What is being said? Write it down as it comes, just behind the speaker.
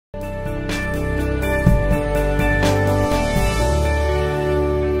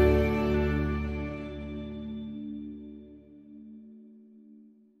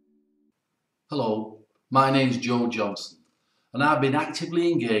Hello, my name's Joe Johnson and I've been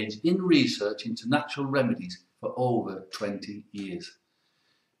actively engaged in research into natural remedies for over 20 years.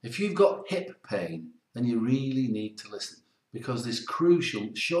 If you've got hip pain, then you really need to listen because this crucial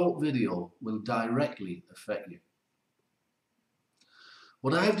short video will directly affect you.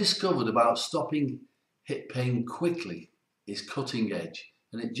 What I've discovered about stopping hip pain quickly is cutting edge,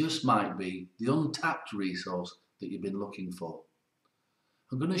 and it just might be the untapped resource that you've been looking for.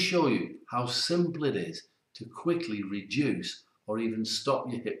 I'm going to show you how simple it is to quickly reduce or even stop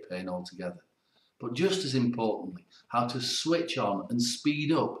your hip pain altogether. But just as importantly, how to switch on and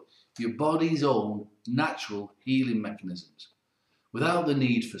speed up your body's own natural healing mechanisms without the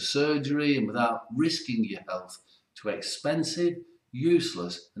need for surgery and without risking your health to expensive,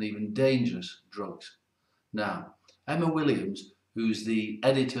 useless and even dangerous drugs. Now, Emma Williams, who's the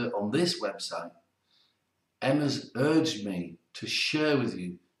editor on this website, Emma's urged me to share with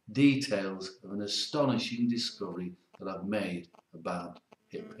you details of an astonishing discovery that I've made about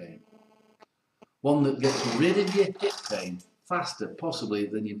hip pain. One that gets rid of your hip pain faster possibly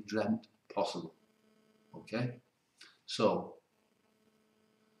than you've dreamt possible. Okay? So,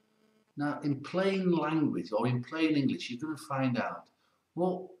 now in plain language or in plain English, you're going to find out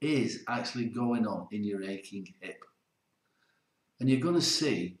what is actually going on in your aching hip. And you're going to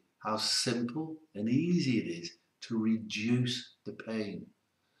see how simple and easy it is to reduce the pain.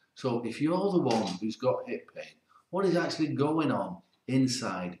 So if you're the one who's got hip pain, what is actually going on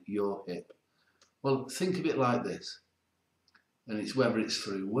inside your hip? Well, think of it like this. And it's whether it's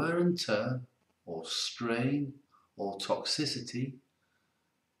through wear and tear, or strain, or toxicity,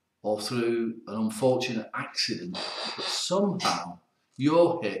 or through an unfortunate accident, but somehow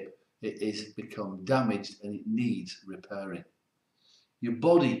your hip has become damaged and it needs repairing. Your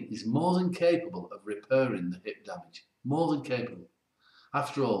body is more than capable of repairing the hip damage. More than capable.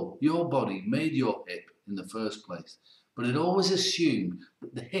 After all, your body made your hip in the first place, but it always assumed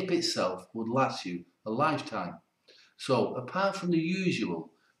that the hip itself would last you a lifetime. So, apart from the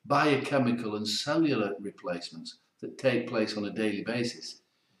usual biochemical and cellular replacements that take place on a daily basis,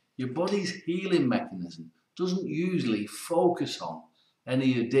 your body's healing mechanism doesn't usually focus on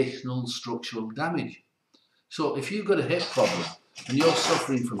any additional structural damage. So, if you've got a hip problem, and you're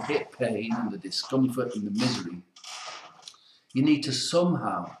suffering from hip pain and the discomfort and the misery, you need to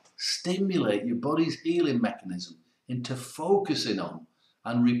somehow stimulate your body's healing mechanism into focusing on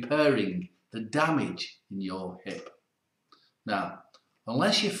and repairing the damage in your hip. Now,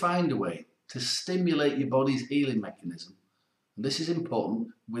 unless you find a way to stimulate your body's healing mechanism, and this is important,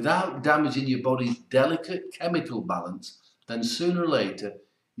 without damaging your body's delicate chemical balance, then sooner or later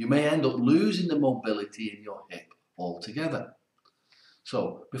you may end up losing the mobility in your hip altogether.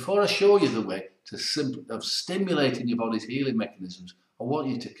 So, before I show you the way of stimulating your body's healing mechanisms, I want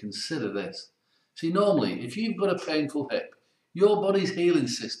you to consider this. See, normally, if you've got a painful hip, your body's healing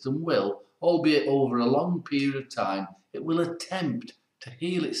system will, albeit over a long period of time, it will attempt to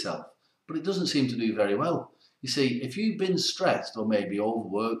heal itself, but it doesn't seem to do very well. You see, if you've been stressed or maybe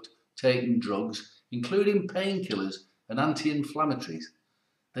overworked, taking drugs, including painkillers and anti-inflammatories,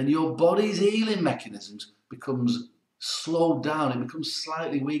 then your body's healing mechanisms becomes slowed down, it becomes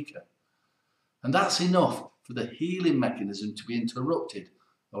slightly weaker. And that's enough for the healing mechanism to be interrupted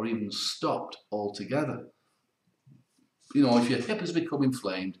or even stopped altogether. You know, if your hip has become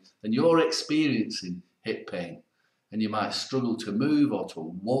inflamed, then you're experiencing hip pain and you might struggle to move or to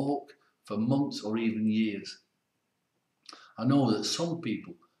walk for months or even years. I know that some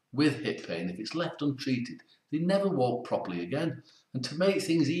people with hip pain, if it's left untreated, they never walk properly again. And to make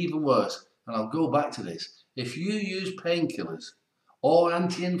things even worse, and I'll go back to this, if you use painkillers or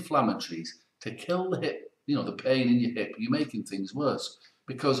anti-inflammatories to kill the hip, the pain in your hip, you're making things worse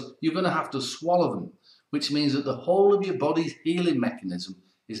because you're going to have to swallow them, which means that the whole of your body's healing mechanism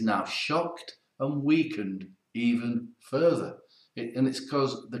is now shocked and weakened even further. And it's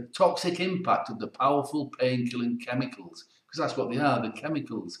because the toxic impact of the powerful pain-killing chemicals, because that's what they are, the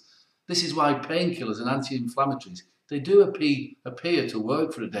chemicals. This is why painkillers and anti-inflammatories, they do appear to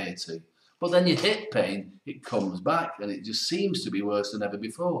work for a day or two. But then your hip pain, it comes back and it just seems to be worse than ever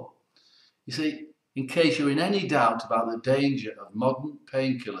before. You see, in case you're in any doubt about the danger of modern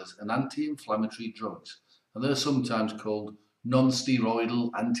painkillers and anti-inflammatory drugs, and they're sometimes called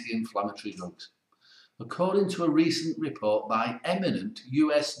non-steroidal anti-inflammatory drugs. According to a recent report by eminent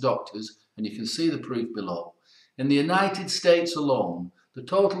US doctors, and you can see the proof below, in the United States alone, the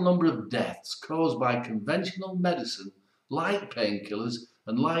total number of deaths caused by conventional medicine, like painkillers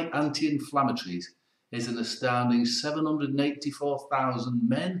and like anti-inflammatories, is an astounding 784,000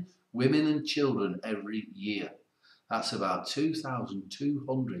 men, women and children every year. That's about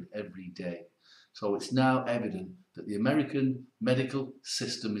 2,200 every day. So it's now evident that the American medical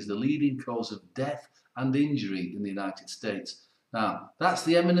system is the leading cause of death and injury in the United States. Now, that's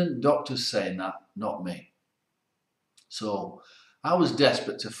the eminent doctors saying that, not me. So I was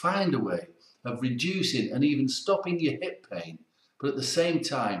desperate to find a way of reducing and even stopping your hip pain, but at the same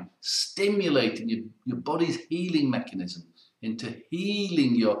time stimulating your body's healing mechanism into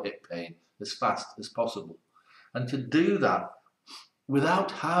healing your hip pain as fast as possible. And to do that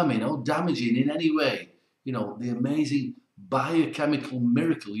without harming or damaging in any way, the amazing biochemical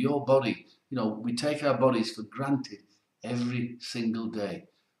miracle, your body. We take our bodies for granted every single day,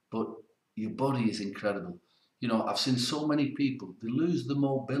 but your body is incredible. I've seen so many people, they lose the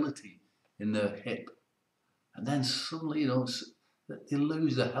mobility in their hip, and then suddenly, they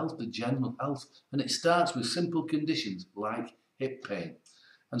lose their health, the general health, and it starts with simple conditions like hip pain.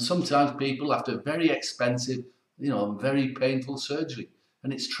 And sometimes people after very expensive, very painful surgery,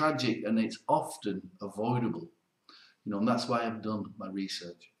 and it's tragic and it's often avoidable. And that's why I've done my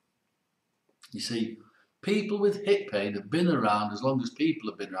research. You see, people with hip pain have been around as long as people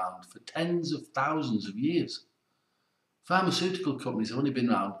have been around for tens of thousands of years. Pharmaceutical companies have only been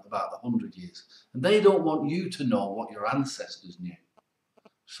around about 100 years, and they don't want you to know what your ancestors knew.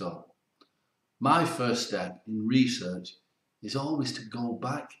 So, my first step in research is always to go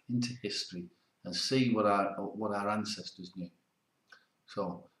back into history and see what our ancestors knew.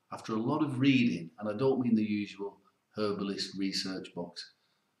 So, after a lot of reading, and I don't mean the usual herbalist research books,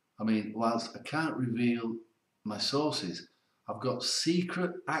 whilst I can't reveal my sources, I've got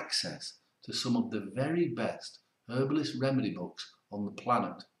secret access to some of the very best herbalist remedy books on the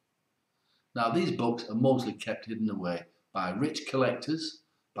planet. Now, these books are mostly kept hidden away by rich collectors,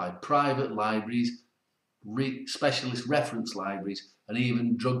 by private libraries, specialist reference libraries, and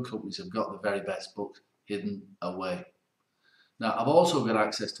even drug companies have got the very best books hidden away. Now, I've also got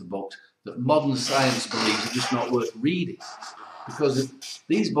access to books that modern science believes are just not worth reading, because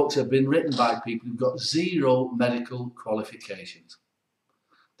these books have been written by people who've got zero medical qualifications.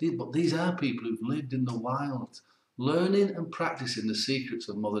 But these are people who've lived in the wild, learning and practicing the secrets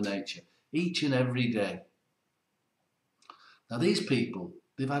of Mother Nature each and every day. Now, these people,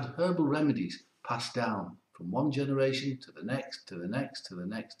 they've had herbal remedies passed down from one generation to the next, to the next, to the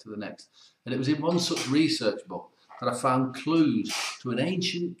next, to the next. And it was in one such research book that I found clues to an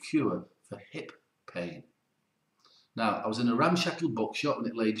ancient cure for hip pain. Now, I was in a ramshackle bookshop and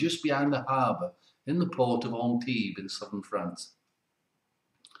it lay just behind the harbour in the port of Antibes in southern France.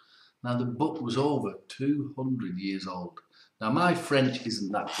 Now, the book was over 200 years old. Now, my French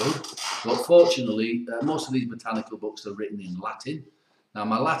isn't that good, but fortunately, most of these botanical books are written in Latin. Now,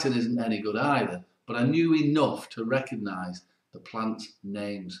 my Latin isn't any good either, but I knew enough to recognise the plants'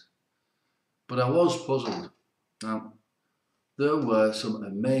 names. But I was puzzled. Now, there were some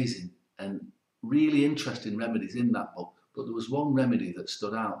amazing and really interesting remedies in that book, but there was one remedy that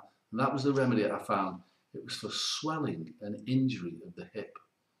stood out, and that was the remedy I found. It was for swelling and injury of the hip.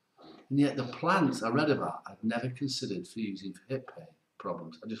 And yet the plants I read about I'd never considered for using for hip pain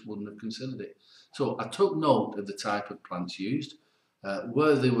problems. I just wouldn't have considered it. So I took note of the type of plants used,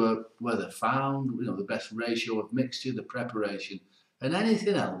 where they're found, the best ratio of mixture, the preparation, and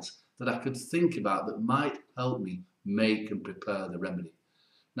anything else that I could think about that might help me make and prepare the remedy.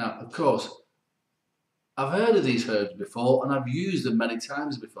 Now, of course, I've heard of these herbs before and I've used them many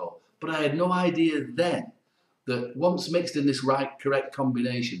times before, but I had no idea then that once mixed in this correct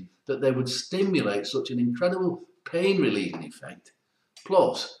combination, that they would stimulate such an incredible pain relieving effect,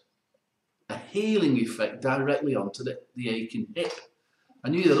 plus a healing effect directly onto the aching hip. I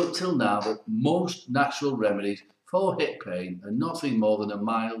knew that up till now that most natural remedies for hip pain are nothing more than a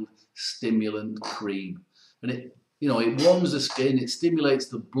mild stimulant cream. And it warms the skin, it stimulates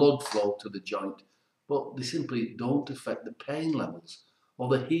the blood flow to the joint, but they simply don't affect the pain levels or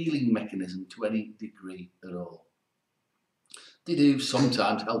the healing mechanism to any degree at all. They do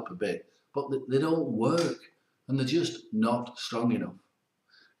sometimes help a bit, but they don't work and they're just not strong enough.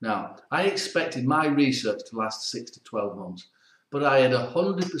 Now, I expected my research to last 6 to 12 months, but I had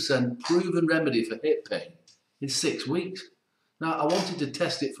 100% proven remedy for hip pain in 6 weeks. Now, I wanted to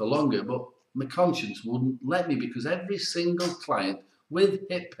test it for longer, but my conscience wouldn't let me because every single client with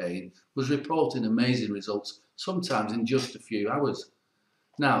hip pain was reporting amazing results, sometimes in just a few hours.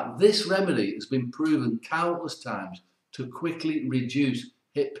 Now, this remedy has been proven countless times to quickly reduce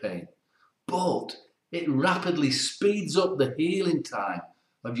hip pain, but it rapidly speeds up the healing time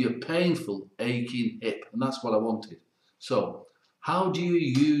of your painful, aching hip, and that's what I wanted. So, how do you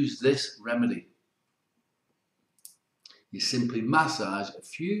use this remedy? You simply massage a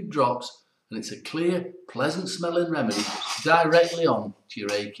few drops, and it's a clear, pleasant smelling remedy directly on to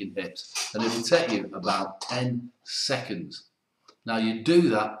your aching hips, and it will take you about 10 seconds. Now you do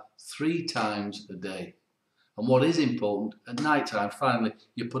that 3 times a day. And what is important, at night time, finally,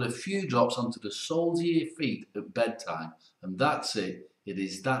 you put a few drops onto the soles of your feet at bedtime, and that's it. It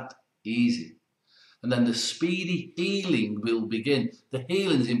is that easy. And then the speedy healing will begin. The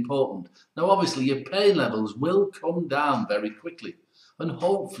healing is important. Now, obviously, your pain levels will come down very quickly, and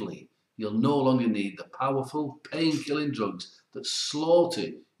hopefully, you'll no longer need the powerful pain-killing drugs that slaughter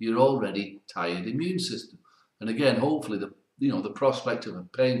your already tired immune system. And again, hopefully, the prospect of a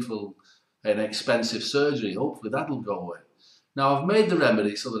painful and expensive surgery, hopefully that'll go away. Now, I've made the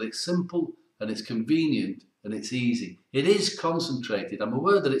remedy so that it's simple and it's convenient and it's easy. It is concentrated. I'm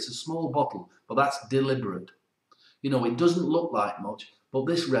aware that it's a small bottle, but that's deliberate. It doesn't look like much, but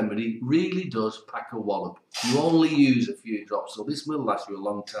this remedy really does pack a wallop. You only use a few drops, so this will last you a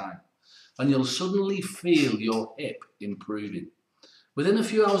long time. And you'll suddenly feel your hip improving. Within a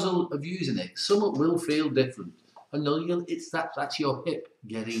few hours of using it, some will feel different. And that's your hip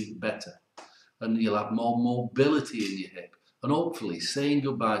getting better. And you'll have more mobility in your hip. And hopefully saying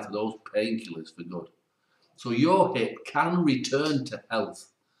goodbye to those painkillers for good. So your hip can return to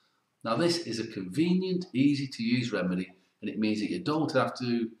health. Now this is a convenient, easy to use remedy, and it means that you don't have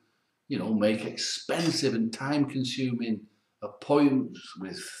to, make expensive and time consuming appointments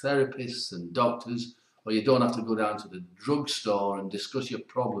with therapists and doctors, or you don't have to go down to the drugstore and discuss your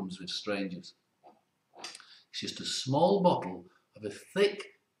problems with strangers. It's just a small bottle of a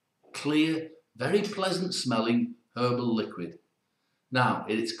thick, clear, very pleasant smelling herbal liquid. Now,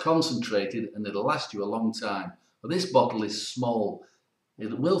 it's concentrated and it'll last you a long time. But this bottle is small.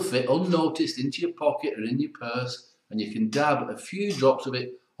 It will fit unnoticed into your pocket or in your purse, and you can dab a few drops of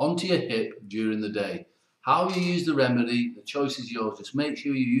it onto your hip during the day. How you use the remedy, the choice is yours. Just make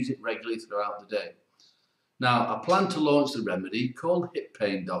sure you use it regularly throughout the day. Now, I plan to launch the remedy called Hip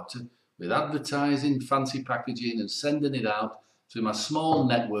Pain Doctor with advertising, fancy packaging, and sending it out to my small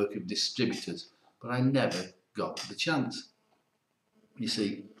network of distributors, but I never got the chance. You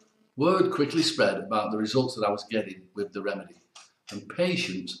see, word quickly spread about the results that I was getting with the remedy, and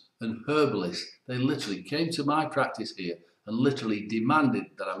patients and herbalists, they literally came to my practice here and literally demanded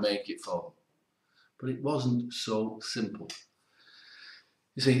that I make it for them. But it wasn't so simple.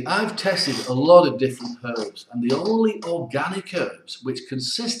 You see, I've tested a lot of different herbs, and the only organic herbs which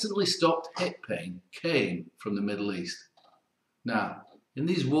consistently stopped hip pain came from the Middle East. Now, in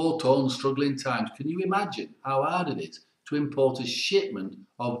these war-torn, struggling times, can you imagine how hard it is to import a shipment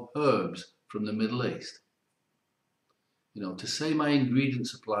of herbs from the Middle East? To say my ingredient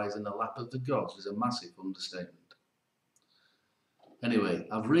supply is in the lap of the gods is a massive understatement. Anyway,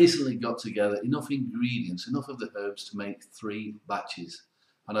 I've recently got together enough ingredients, enough of the herbs to make 3 batches.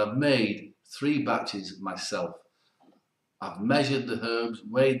 And I've made 3 batches myself. I've measured the herbs,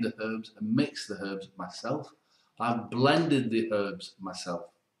 weighed the herbs, and mixed the herbs myself. I've blended the herbs myself.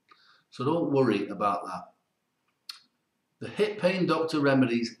 So don't worry about that. The Hip Pain Doctor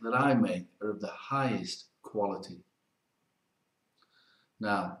remedies that I make are of the highest quality.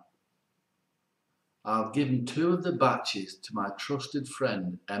 Now, I've given 2 of the batches to my trusted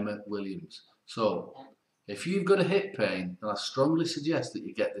friend, Emma Williams. So, if you've got a hip pain, then I strongly suggest that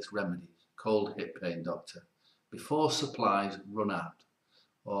you get this remedy called Hip Pain Doctor before supplies run out,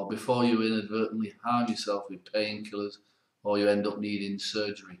 or before you inadvertently harm yourself with painkillers, or you end up needing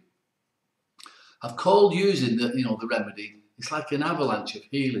surgery. I've called using the remedy, it's like an avalanche of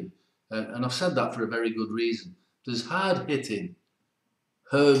healing, and I've said that for a very good reason. There's hard-hitting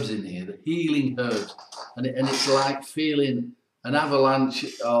herbs in here, the healing herbs, and it's like feeling an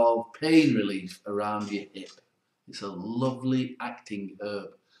avalanche of pain relief around your hip. It's a lovely acting herb.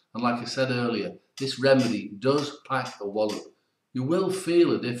 And like I said earlier, this remedy does pack a wallop. You will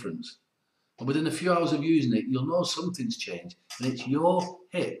feel a difference. And within a few hours of using it, you'll know something's changed, and it's your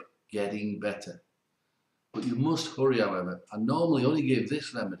hip getting better. But you must hurry, however. I normally only give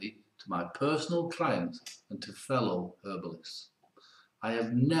this remedy to my personal clients and to fellow herbalists. I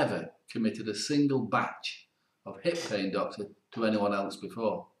have never committed a single batch of Hip Pain Doctor to anyone else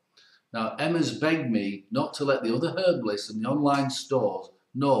before. Now, Emma's begged me not to let the other herbalists and the online stores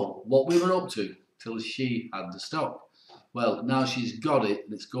know what we were up to till she had the stock. Well, now she's got it,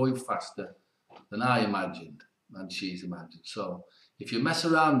 and it's going faster than I imagined and she's imagined. So if you mess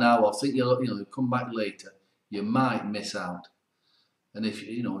around now or think you'll come back later, you might miss out. And if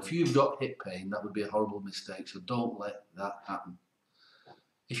you've got hip pain, that would be a horrible mistake, so don't let that happen.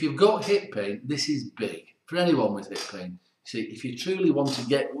 If you've got hip pain, this is big. For anyone with hip pain, see, if you truly want to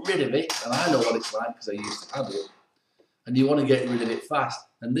get rid of it, and I know what it's like because I used to have it, and you want to get rid of it fast,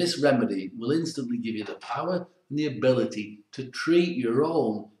 And this remedy will instantly give you the power and the ability to treat your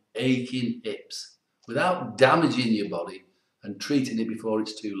own aching hips without damaging your body and treating it before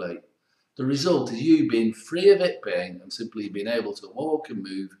it's too late. The result is you being free of hip pain and simply being able to walk and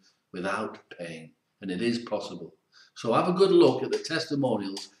move without pain. And it is possible. So have a good look at the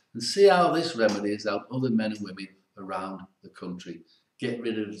testimonials and see how this remedy has helped other men and women around the country get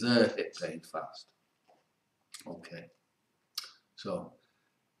rid of their hip pain fast. Okay, so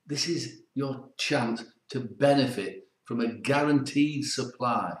this is your chance to benefit from a guaranteed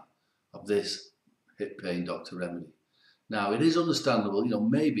supply of this hip pain doctor remedy. Now, it is understandable,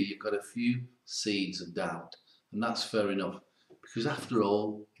 maybe you've got a few seeds of doubt, and that's fair enough, because after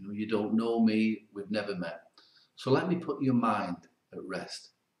all, you don't know me, we've never met. So let me put your mind at rest.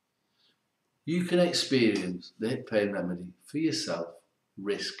 You can experience the hip pain remedy for yourself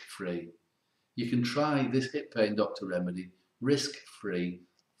risk-free. You can try this hip pain doctor remedy risk-free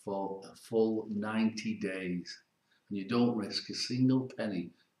for a full 90 days, and you don't risk a single penny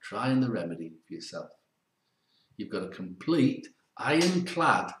trying the remedy for yourself. You've got a complete,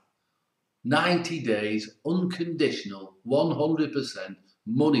 ironclad, 90 days, unconditional, 100%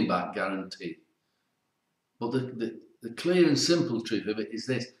 money-back guarantee. But the clear and simple truth of it is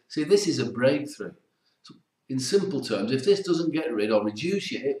this. See, this is a breakthrough. So in simple terms, if this doesn't get rid or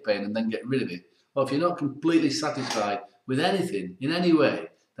reduce your hip pain and then get rid of it, or if you're not completely satisfied with anything in any way,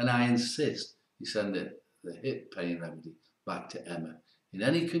 then I insist you send the hip pain remedy back to Emma in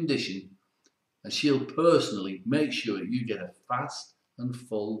any condition, and she'll personally make sure you get a fast and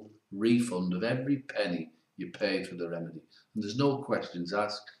full refund of every penny you paid for the remedy. And there's no questions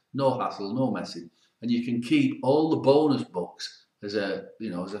asked, no hassle, no messing. And you can keep all the bonus books as a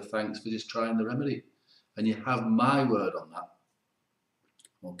thanks for just trying the remedy. And you have my word on that.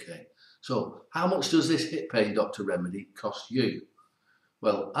 Okay, so how much does this hip pain doctor remedy cost you?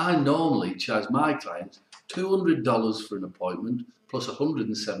 Well, I normally charge my clients $200 for an appointment plus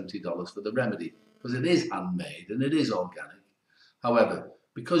 $170 for the remedy, because it is handmade and it is organic. However,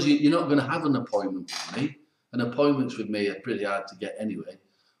 because you're not going to have an appointment with me, and appointments with me are pretty hard to get anyway,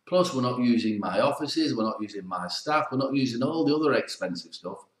 plus we're not using my offices, we're not using my staff, we're not using all the other expensive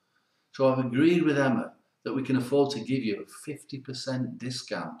stuff. So I've agreed with Emma that we can afford to give you a 50%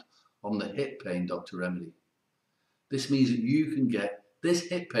 discount on the hip pain doctor remedy. This means that you can get this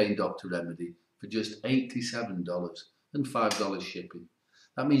hip pain doctor remedy for just $87 and $5 shipping.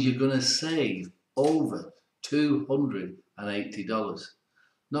 That means you're going to save over $280.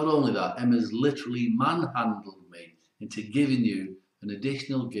 Not only that, Emma's literally manhandled me into giving you an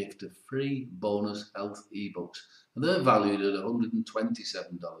additional gift of free bonus health ebooks, and they're valued at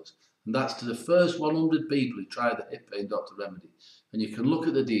 $127. And that's to the first 100 people who try the hip pain doctor remedy. And you can look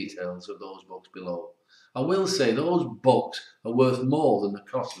at the details of those books below. I will say those books are worth more than the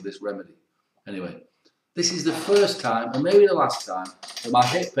cost of this remedy. Anyway, this is the first time, and maybe the last time, that my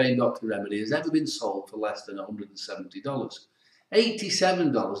hip pain doctor remedy has ever been sold for less than $170.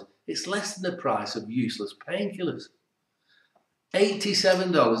 $87, it's less than the price of useless painkillers.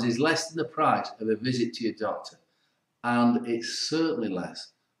 $87 is less than the price of a visit to your doctor, and it's certainly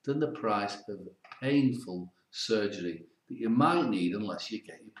less than the price of painful surgery that you might need unless you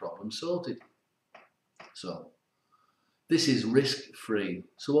get your problem sorted. So, this is risk-free.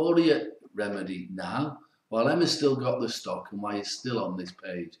 So order your remedy now, while Emma's still got the stock and while you're still on this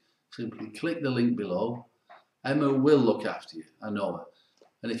page. Simply click the link below. Emma will look after you, I know her.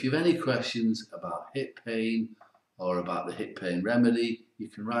 And if you have any questions about hip pain or about the hip pain remedy, you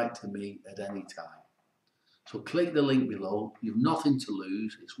can write to me at any time. So click the link below. You've nothing to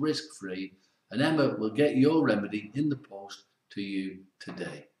lose. It's risk-free. And Emma will get your remedy in the post to you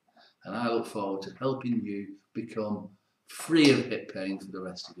today. And I look forward to helping you become free of hip pain for the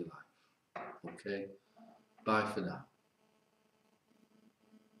rest of your life. Okay? Bye for now.